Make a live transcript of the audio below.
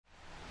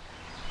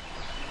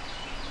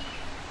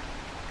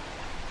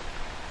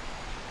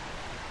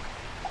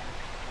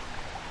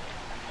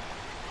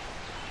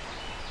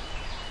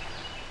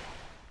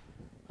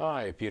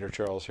Hi, Peter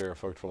Charles here,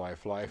 Folk for Life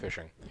Fly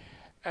Fishing.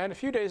 And a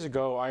few days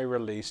ago I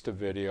released a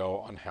video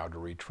on how to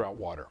read trout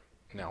water.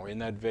 Now in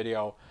that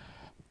video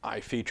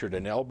I featured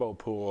an elbow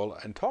pool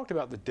and talked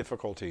about the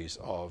difficulties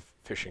of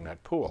fishing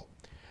that pool.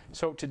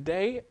 So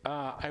today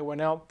I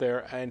went out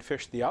there and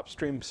fished the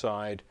upstream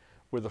side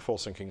with a full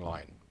sinking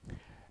line.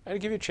 And to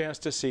give you a chance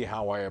to see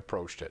how I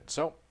approached it.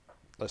 So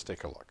let's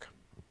take a look.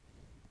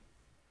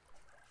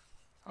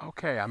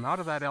 Okay, I'm out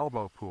of that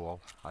elbow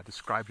pool I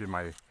described in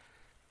my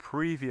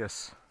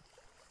previous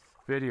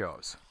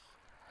videos,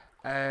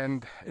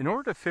 and in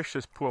order to fish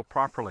this pool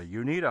properly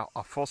you need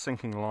a full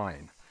sinking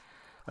line,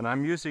 and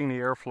I'm using the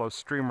Airflow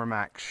Streamer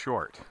Max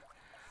Short,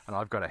 and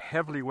I've got a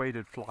heavily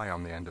weighted fly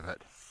on the end of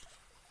it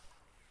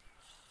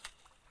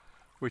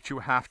which you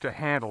have to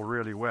handle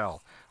really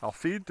well. I'll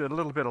feed a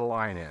little bit of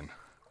line in.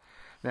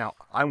 Now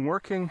I'm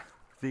working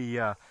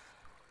the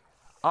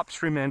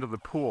upstream end of the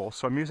pool,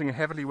 so I'm using a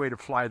heavily weighted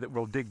fly that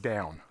will dig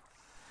down.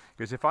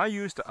 Because if I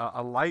used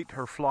a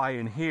lighter fly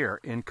in here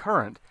in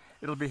current,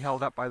 it'll be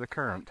held up by the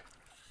current.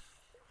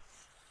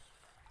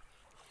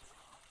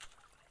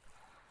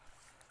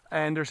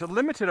 And there's a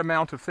limited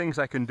amount of things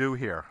I can do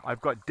here.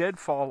 I've got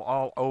deadfall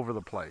all over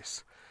the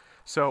place.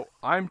 So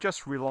I'm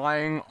just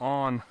relying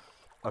on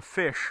a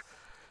fish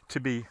to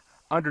be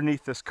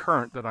underneath this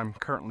current that I'm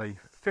currently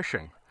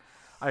fishing.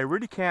 I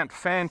really can't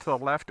fan to the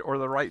left or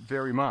the right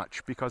very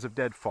much because of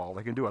deadfall.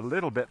 I can do a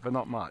little bit, but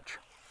not much.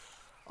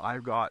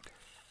 I've got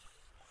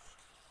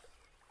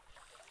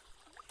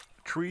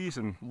trees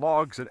and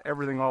logs and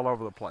everything all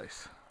over the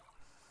place.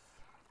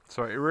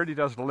 So it really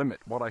does limit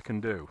what I can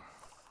do.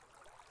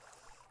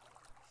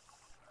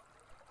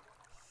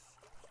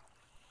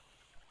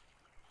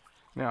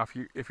 Now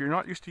if you're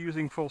not used to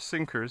using full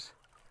sinkers,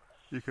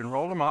 you can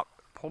roll them up,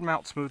 pull them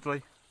out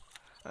smoothly,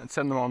 and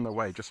send them on their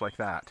way just like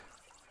that.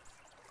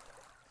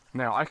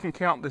 Now I can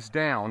count this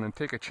down and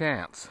take a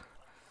chance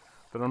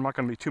that I'm not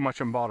going to be too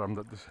much on bottom,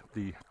 that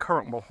the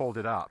current will hold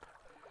it up.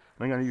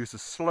 And I'm going to use a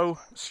slow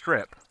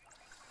strip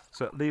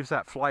so it leaves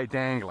that fly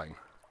dangling.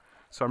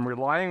 So I'm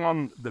relying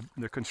on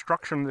the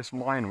construction of this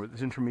line with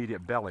this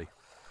intermediate belly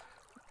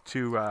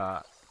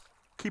to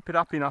keep it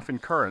up enough in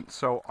current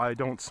so I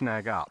don't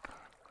snag up.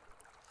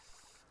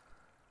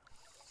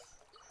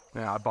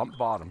 Now I bumped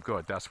bottom,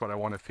 good, that's what I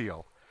want to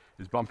feel,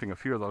 is bumping a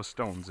few of those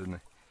stones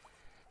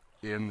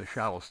in the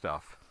shallow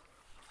stuff.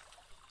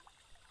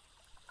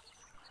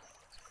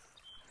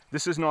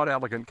 This is not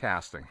elegant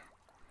casting.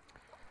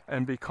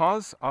 And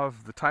because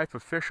of the type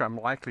of fish I'm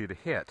likely to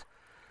hit,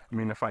 I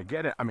mean, if I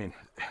get it, I mean,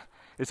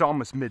 it's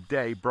almost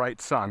midday,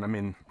 bright sun. I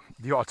mean,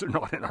 the odds are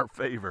not in our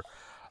favor.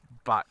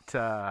 But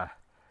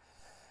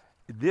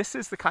this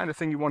is the kind of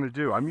thing you want to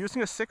do. I'm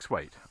using a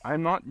 6-weight.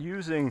 I'm not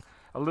using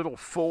a little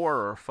 4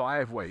 or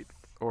 5-weight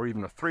or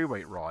even a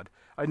 3-weight rod.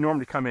 I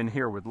normally come in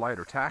here with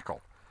lighter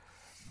tackle.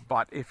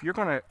 But if you're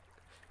going to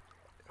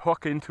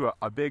hook into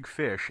a big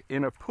fish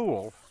in a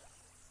pool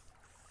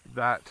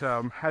that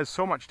has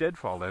so much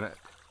deadfall in it,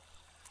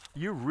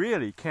 you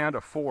really can't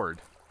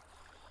afford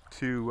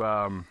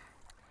to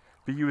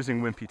be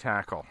using wimpy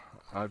tackle.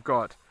 I've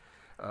got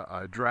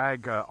a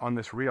drag on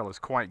this reel is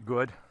quite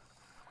good.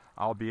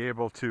 I'll be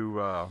able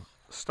to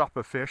stop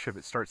a fish if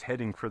it starts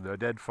heading for the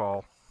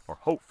deadfall, or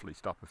hopefully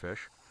stop a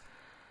fish.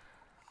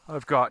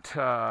 I've got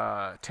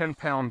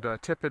 10-pound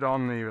tippet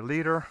on the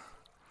leader,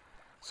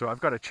 so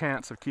I've got a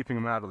chance of keeping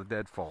them out of the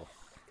deadfall.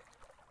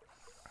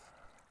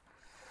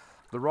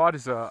 The rod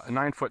is a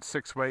 9-foot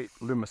 6-weight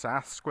Loomis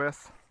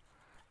Asquith.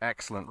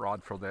 Excellent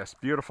rod for this.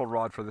 Beautiful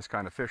rod for this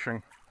kind of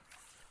fishing.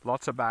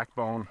 Lots of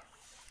backbone.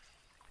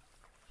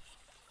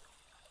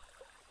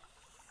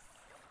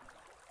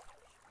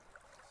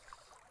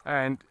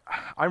 And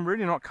I'm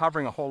really not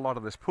covering a whole lot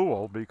of this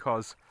pool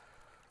because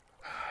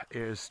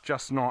it's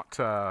just not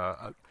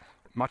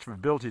much of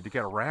ability to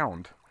get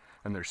around,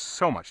 and there's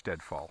so much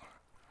deadfall.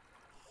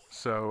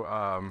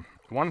 So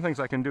one of the things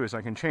I can do is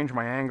I can change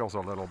my angles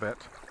a little bit,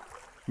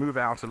 move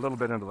out a little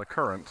bit into the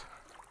current,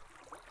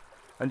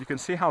 and you can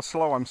see how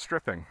slow I'm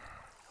stripping.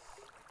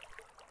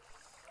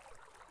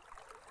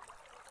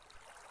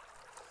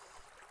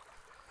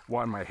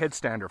 One of my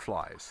headstander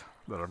flies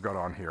that I've got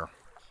on here.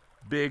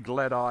 Big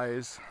lead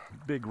eyes,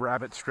 big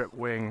rabbit strip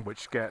wing,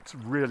 which gets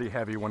really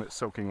heavy when it's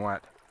soaking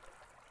wet.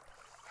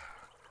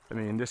 I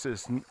mean, this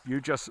is,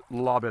 you just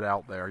lob it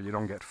out there, you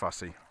don't get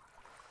fussy.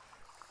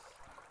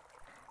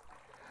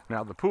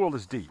 Now the pool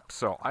is deep,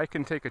 so I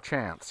can take a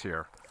chance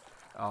here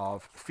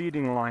of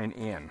feeding line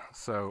in.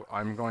 So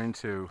I'm going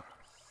to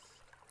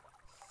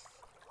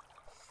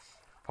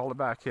pull it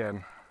back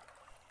in,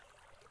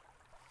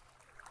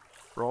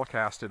 roll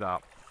cast it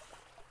up.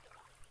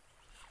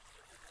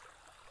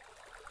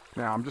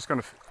 Now I'm just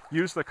going to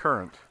use the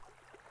current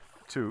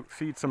to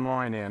feed some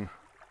line in,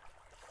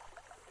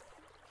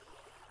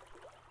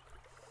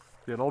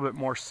 get a little bit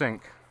more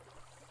sink.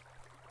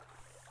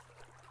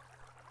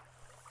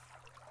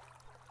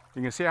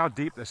 You can see how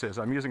deep this is.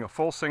 I'm using a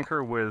full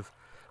sinker with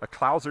a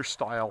Clouser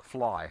style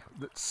fly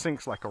that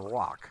sinks like a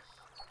rock.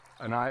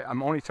 And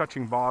I'm only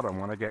touching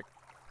bottom when I get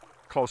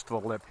close to the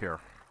lip here.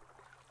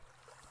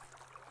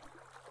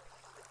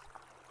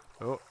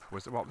 Oh,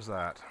 what was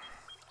that?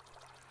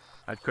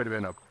 That could have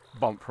been a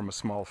bump from a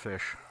small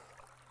fish.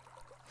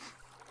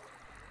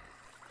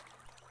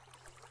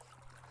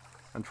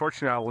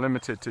 Unfortunately, I'm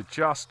limited to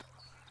just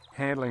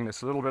handling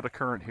this little bit of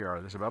current here.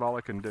 That's about all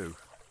I can do.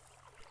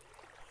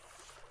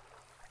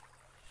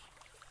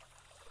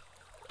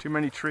 Too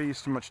many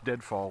trees, too much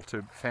deadfall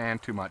to fan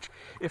too much.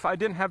 If I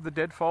didn't have the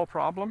deadfall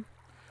problem,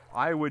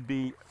 I would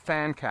be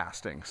fan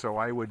casting. So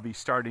I would be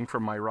starting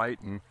from my right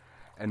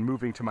and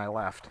moving to my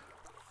left.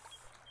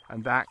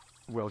 And that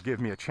will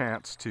give me a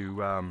chance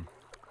to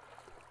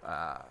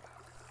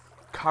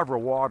cover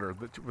water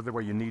the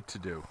way you need to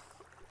do.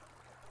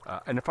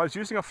 And if I was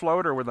using a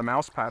floater with a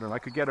mouse pattern, I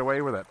could get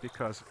away with it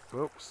because,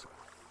 oops,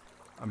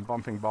 I'm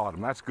bumping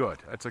bottom. That's good.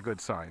 That's a good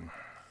sign.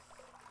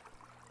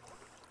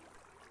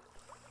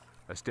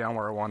 That's down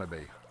where I want to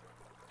be.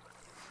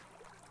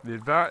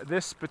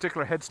 This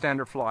particular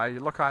headstander fly,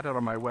 you look at it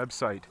on my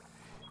website,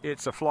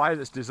 it's a fly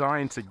that's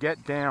designed to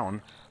get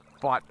down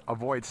but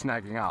avoid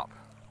snagging up.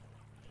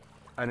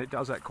 And it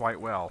does that quite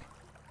well.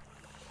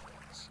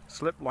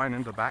 Slip line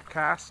into back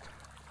cast,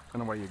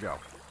 and away you go.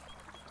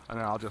 And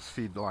then I'll just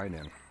feed the line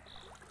in.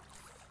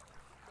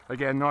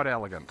 Again, not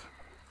elegant.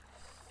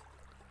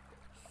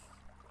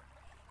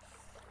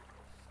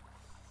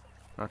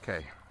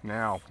 Okay,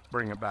 now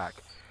bring it back.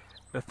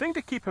 The thing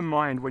to keep in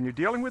mind when you're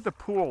dealing with a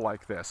pool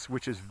like this,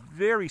 which is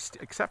very,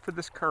 except for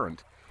this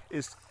current,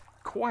 is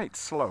quite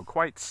slow,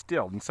 quite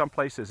still. In some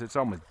places it's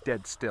almost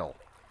dead still.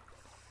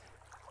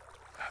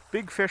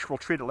 Big fish will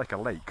treat it like a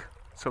lake,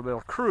 so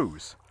they'll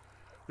cruise.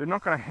 They're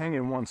not going to hang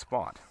in one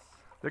spot.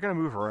 They're going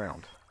to move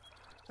around.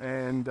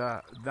 And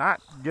that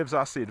gives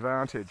us the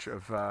advantage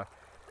of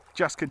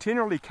just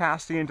continually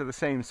casting into the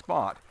same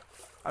spot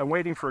and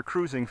waiting for a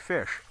cruising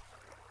fish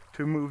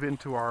to move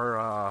into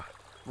our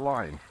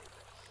line.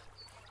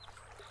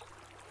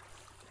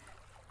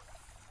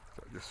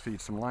 So just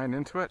feed some line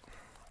into it.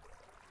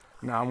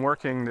 Now I'm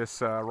working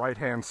this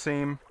right-hand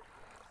seam.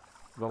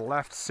 The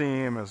left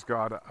seam has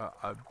got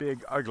a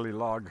big ugly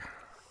log.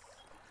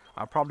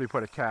 I'll probably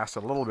put a cast a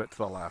little bit to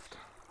the left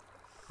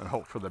and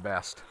hope for the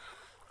best.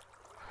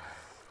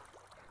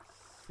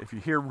 If you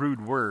hear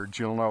rude words,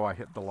 you'll know I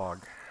hit the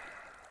log.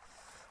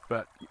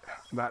 But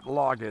that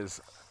log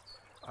is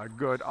a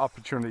good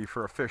opportunity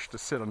for a fish to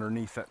sit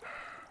underneath it.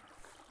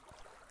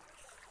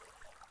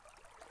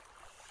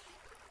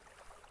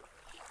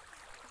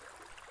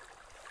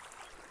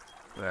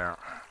 There.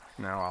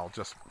 Now I'll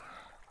just,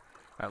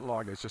 that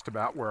log is just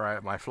about where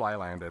my fly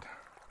landed.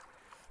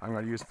 I'm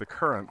going to use the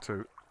current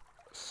to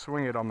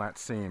swing it on that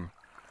seam.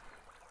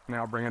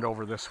 Now bring it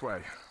over this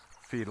way.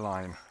 Feed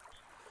line.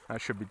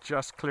 That should be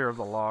just clear of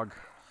the log,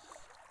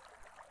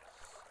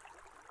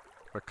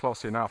 but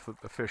close enough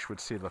that the fish would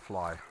see the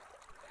fly.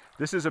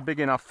 This is a big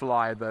enough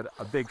fly that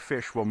a big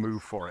fish will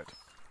move for it.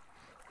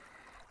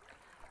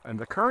 And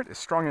the current is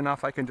strong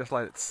enough I can just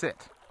let it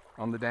sit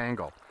on the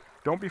dangle.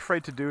 Don't be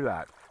afraid to do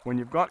that. When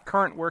you've got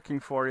current working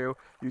for you,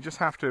 you just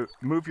have to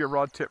move your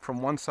rod tip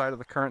from one side of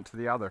the current to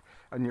the other,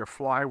 and your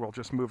fly will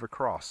just move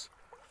across.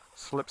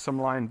 Slip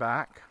some line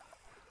back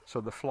so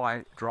the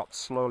fly drops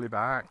slowly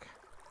back.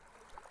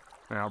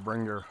 Now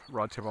bring your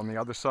rod tip on the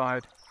other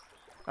side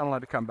and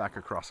let it come back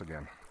across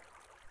again.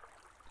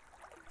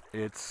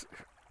 It's,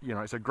 you know,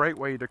 it's a great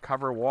way to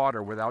cover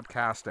water without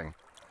casting.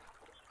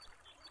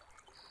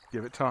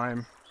 Give it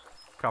time,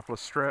 a couple of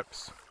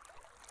strips,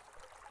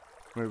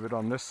 move it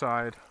on this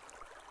side,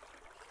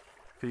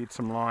 feed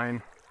some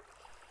line.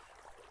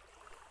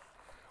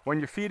 When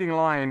you're feeding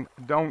line,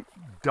 don't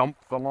dump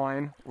the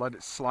line, let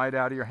it slide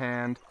out of your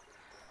hand.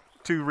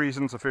 2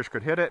 reasons: a fish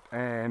could hit it,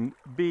 and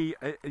B,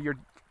 your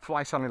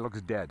fly suddenly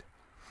looks dead.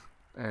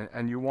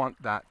 And you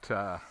want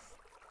that,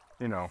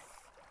 you know,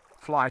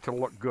 fly to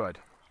look good.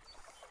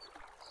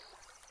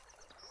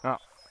 Ah,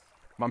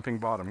 bumping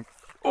bottom.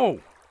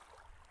 Oh!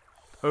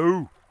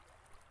 Oh!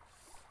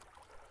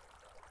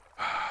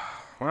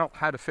 Well,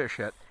 had a fish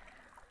hit.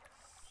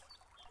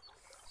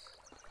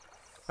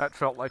 That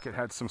felt like it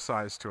had some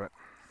size to it.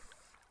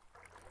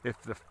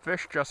 If the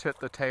fish just hit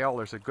the tail,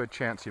 there's a good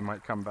chance he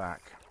might come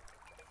back.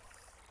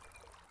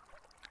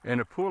 In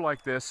a pool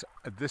like this,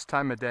 at this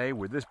time of day,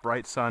 with this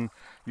bright sun,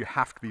 you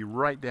have to be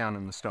right down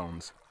in the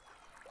stones.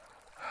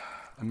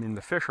 I mean,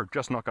 the fish are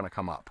just not going to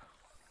come up.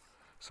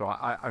 So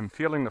I'm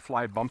feeling the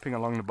fly bumping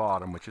along the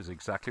bottom, which is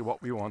exactly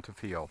what we want to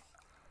feel.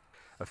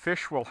 A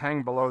fish will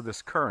hang below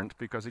this current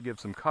because it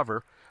gives them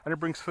cover, and it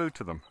brings food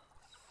to them.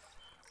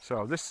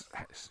 So this,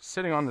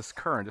 sitting on this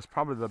current is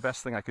probably the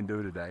best thing I can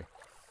do today.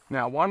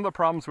 Now, one of the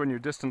problems when you're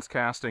distance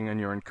casting and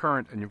you're in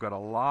current and you've got a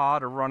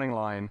lot of running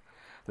line,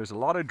 there's a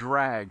lot of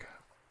drag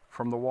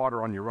from the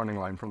water on your running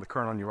line, from the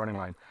current on your running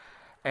line,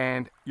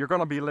 and you're going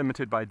to be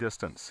limited by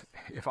distance.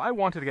 If I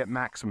wanted to get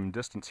maximum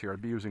distance here,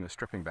 I'd be using a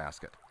stripping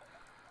basket,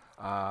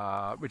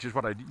 which is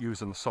what I'd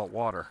use in the salt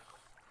water.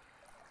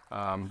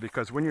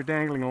 Because when you're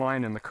dangling a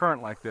line in the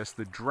current like this,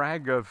 the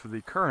drag of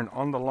the current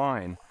on the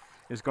line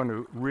is going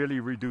to really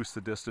reduce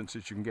the distance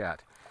that you can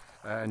get.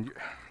 And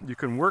you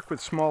can work with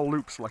small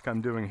loops like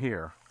I'm doing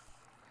here,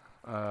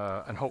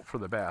 and hope for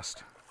the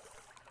best.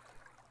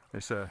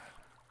 It's a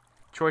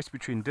choice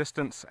between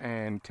distance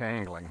and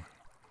tangling.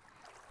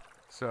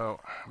 So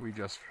we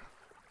just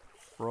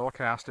roll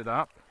cast it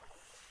up,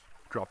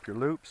 drop your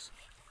loops.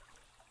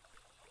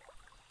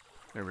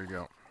 There we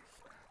go.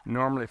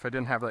 Normally if I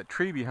didn't have that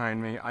tree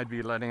behind me, I'd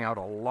be letting out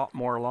a lot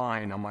more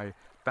line on my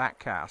back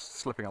cast,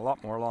 slipping a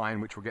lot more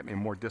line, which will get me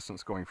more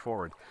distance going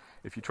forward.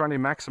 If you're trying to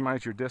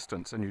maximize your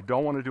distance and you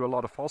don't want to do a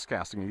lot of false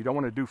casting, and you don't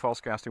want to do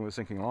false casting with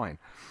sinking line,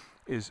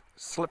 is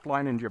slip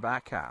line into your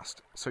back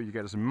cast so you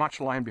get as much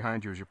line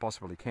behind you as you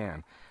possibly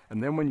can.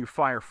 And then when you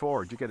fire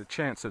forward, you get a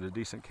chance at a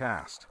decent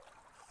cast.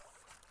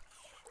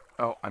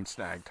 Oh, I'm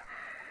snagged.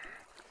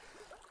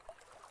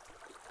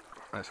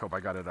 Let's hope I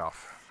got it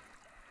off.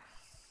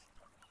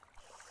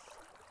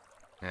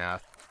 Yeah.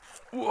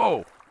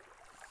 Whoa!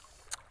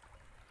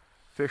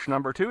 Fish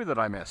number 2 that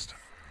I missed.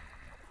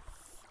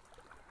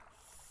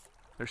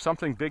 There's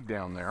something big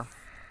down there.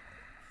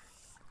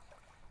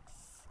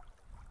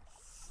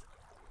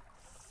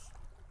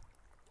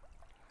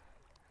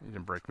 He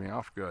didn't break me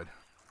off good.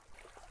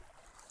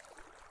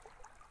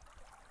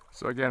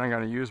 So again, I'm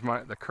going to use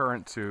the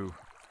current to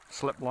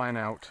slip line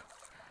out.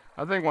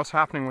 I think what's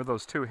happening with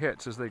those 2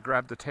 hits is they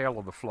grab the tail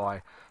of the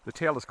fly. The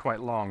tail is quite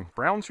long.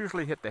 Browns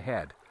usually hit the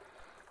head,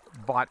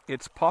 but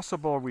it's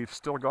possible we've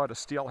still got a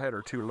steelhead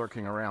or 2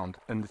 lurking around,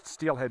 and the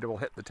steelhead will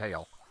hit the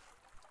tail.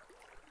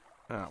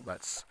 Oh,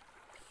 that's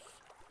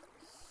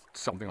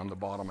something on the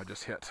bottom I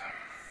just hit.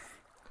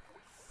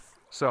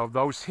 So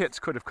those hits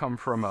could have come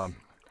from a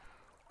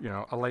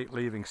late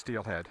leaving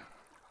steelhead.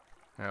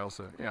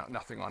 Yeah,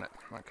 nothing on it.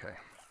 Okay.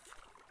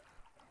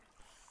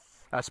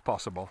 That's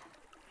possible.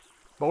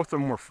 Both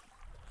of them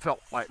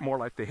felt more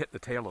like they hit the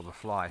tail of the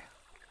fly.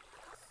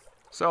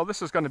 So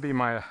this is going to be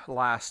my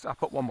last. I'll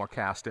put one more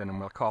cast in and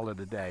we'll call it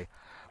a day.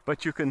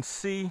 But you can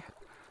see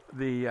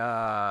the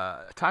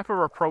type of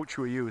approach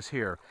we use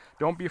here.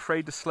 Don't be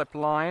afraid to slip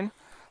line.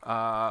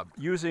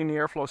 Using the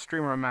Airflow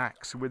Streamer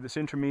Max with this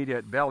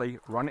intermediate belly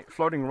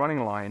floating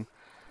running line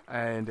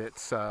and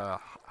its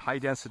high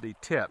density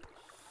tip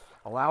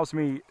allows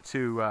me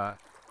to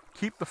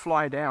keep the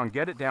fly down,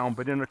 get it down,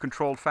 but in a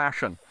controlled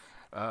fashion.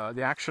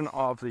 The action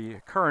of the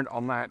current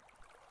on that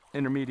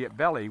intermediate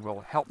belly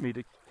will help me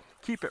to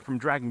keep it from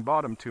dragging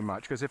bottom too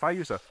much, because if I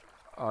use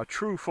a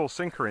true full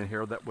sinker in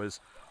here that was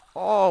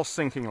all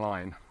sinking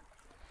line,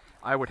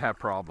 I would have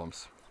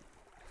problems.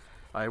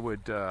 I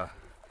would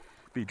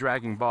be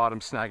dragging bottom,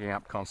 snagging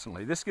up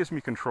constantly. This gives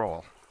me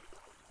control.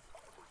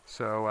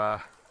 So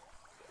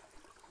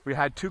we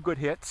had 2 good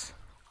hits,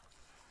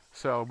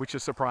 which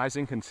is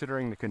surprising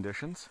considering the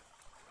conditions.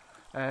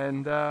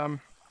 And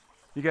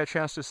you get a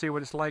chance to see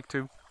what it's like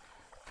to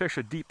fish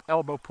a deep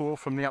elbow pool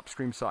from the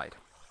upstream side.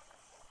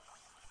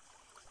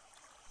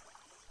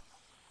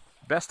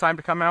 Best time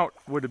to come out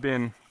would have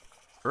been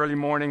early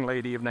morning,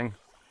 late evening,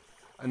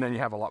 and then you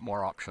have a lot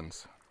more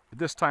options. At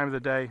this time of the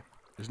day,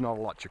 there's not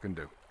a lot you can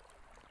do.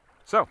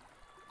 So,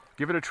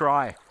 give it a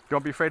try.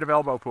 Don't be afraid of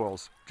elbow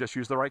pools. Just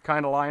use the right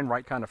kind of line,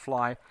 right kind of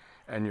fly,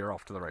 and you're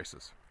off to the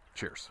races.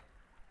 Cheers.